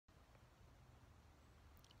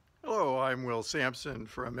Hello, I'm Will Sampson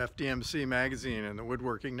from FDMC Magazine and the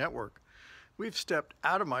Woodworking Network. We've stepped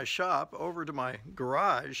out of my shop over to my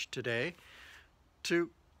garage today to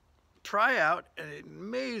try out an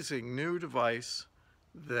amazing new device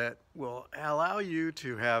that will allow you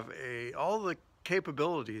to have all the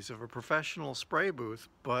capabilities of a professional spray booth,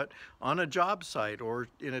 but on a job site or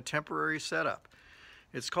in a temporary setup.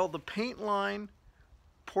 It's called the PaintLine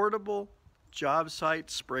Portable Jobsite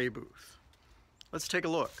Spray Booth. Let's take a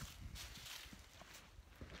look.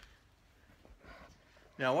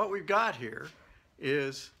 Now what we've got here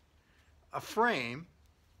is a frame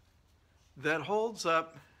that holds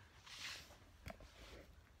up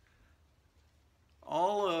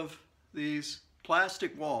all of these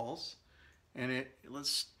plastic walls, and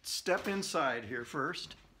let's step inside here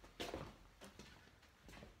first.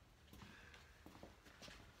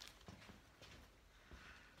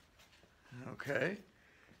 Okay,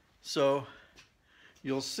 so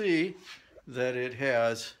you'll see that it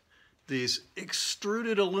has these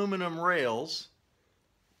extruded aluminum rails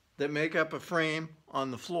that make up a frame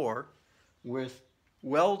on the floor with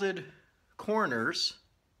welded corners,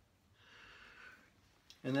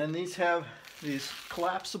 and then these have these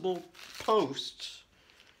collapsible posts.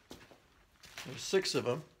 There's 6 of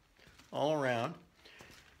them all around.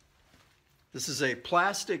 This is a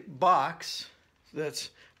plastic box that's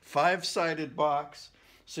 5-sided box,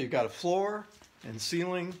 so you've got a floor and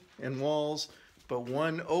ceiling and walls, but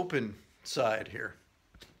one open side here.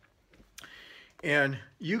 And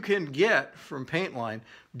you can get from PaintLine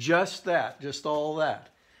just all that.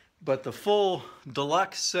 But the full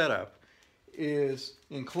deluxe setup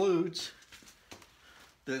includes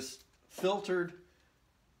this filtered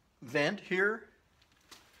vent here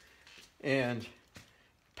and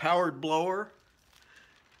powered blower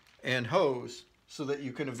and hose so that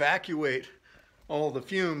you can evacuate all the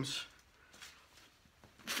fumes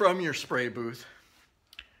from your spray booth,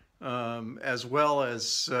 as well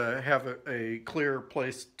as have a clear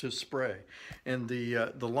place to spray. And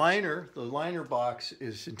the liner box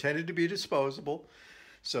is intended to be disposable,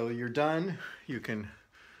 so you're done, you can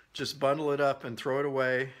just bundle it up and throw it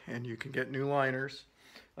away, and you can get new liners.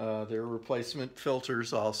 There are replacement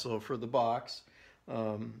filters also for the box,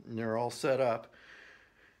 and they're all set up.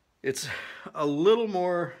 It's a little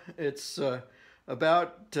more, it's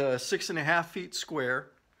about 6.5 feet square.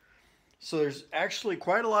 So there's actually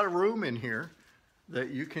quite a lot of room in here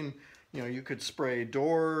that you can, you could spray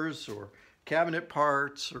doors or cabinet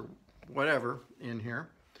parts or whatever in here.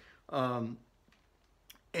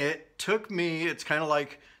 It took me, it's kind of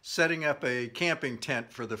like setting up a camping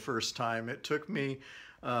tent for the first time. It took me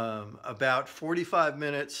about 45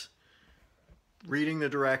 minutes reading the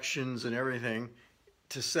directions and everything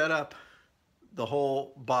to set up the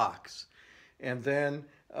whole box, and then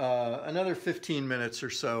another 15 minutes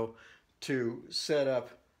or so to set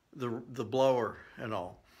up the blower and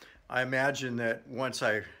all. I imagine that once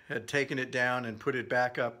I had taken it down and put it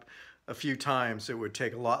back up a few times, it would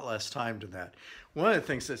take a lot less time than that. One of the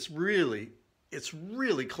things that's really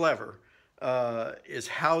clever is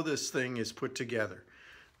how this thing is put together.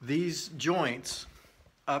 These joints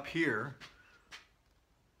up here,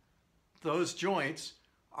 those joints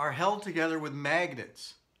are held together with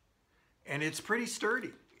magnets, and it's pretty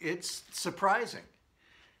sturdy. It's surprising.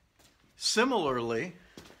 Similarly,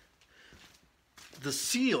 the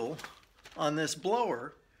seal on this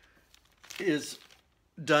blower is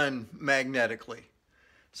done magnetically.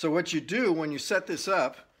 So what you do when you set this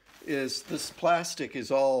up is this plastic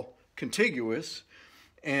is all contiguous,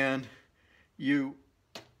 and you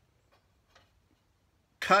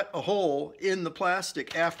cut a hole in the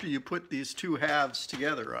plastic after you put these 2 halves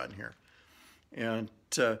together on here, and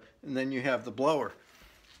then you have the blower.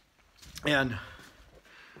 And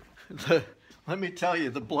let me tell you,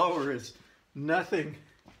 the blower is nothing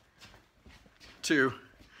to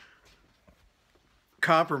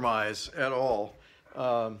compromise at all.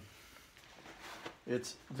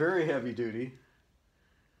 It's very heavy duty,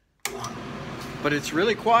 but it's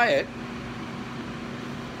really quiet.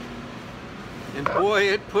 And boy,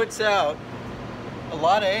 it puts out a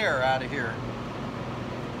lot of air out of here.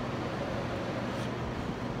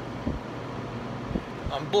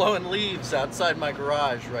 I'm blowing leaves outside my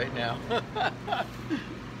garage right now.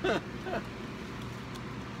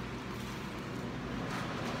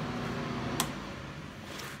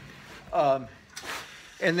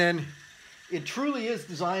 And then it truly is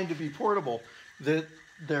designed to be portable.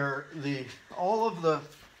 All of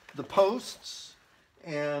the posts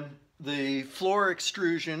and the floor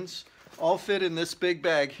extrusions all fit in this big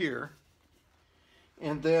bag here.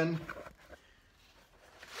 And then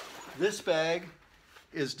this bag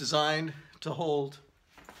is designed to hold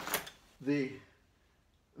the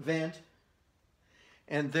vent,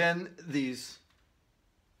 and then these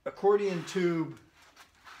accordion tube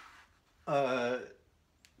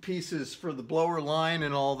pieces for the blower line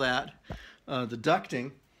and all that, the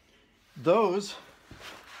ducting, those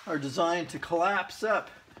are designed to collapse up.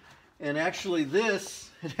 And actually this,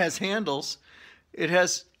 it has handles. It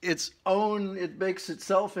has its own, it makes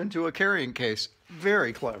itself into a carrying case.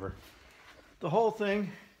 Very clever. The whole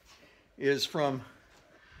thing is from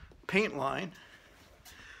PaintLine.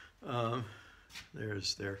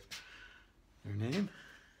 There's their name.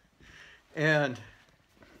 And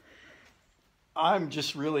I'm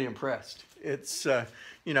just really impressed. It's,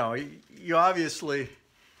 you know, you obviously,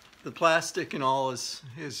 the plastic and all is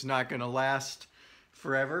not going to last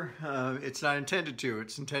forever. It's not intended to.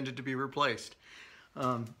 It's intended to be replaced.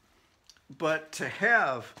 But to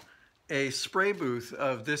have a spray booth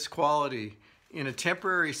of this quality in a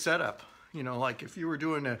temporary setup, you know, like if you were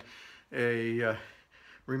doing a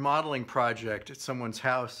remodeling project at someone's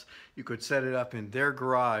house, you could set it up in their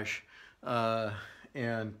garage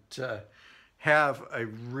and have a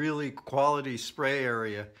really quality spray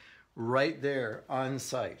area right there on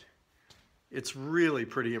site. It's really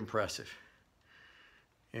pretty impressive.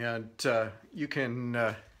 And you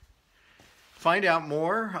can find out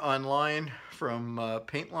more online from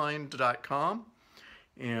PaintLine.com.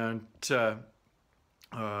 And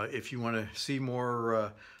if you want to see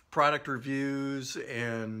more product reviews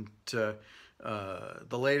and the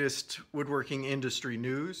latest woodworking industry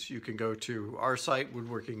news, you can go to our site,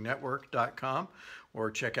 woodworkingnetwork.com,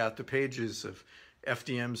 or check out the pages of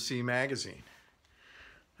FDMC magazine.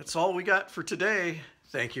 That's all we got for today.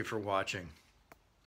 Thank you for watching.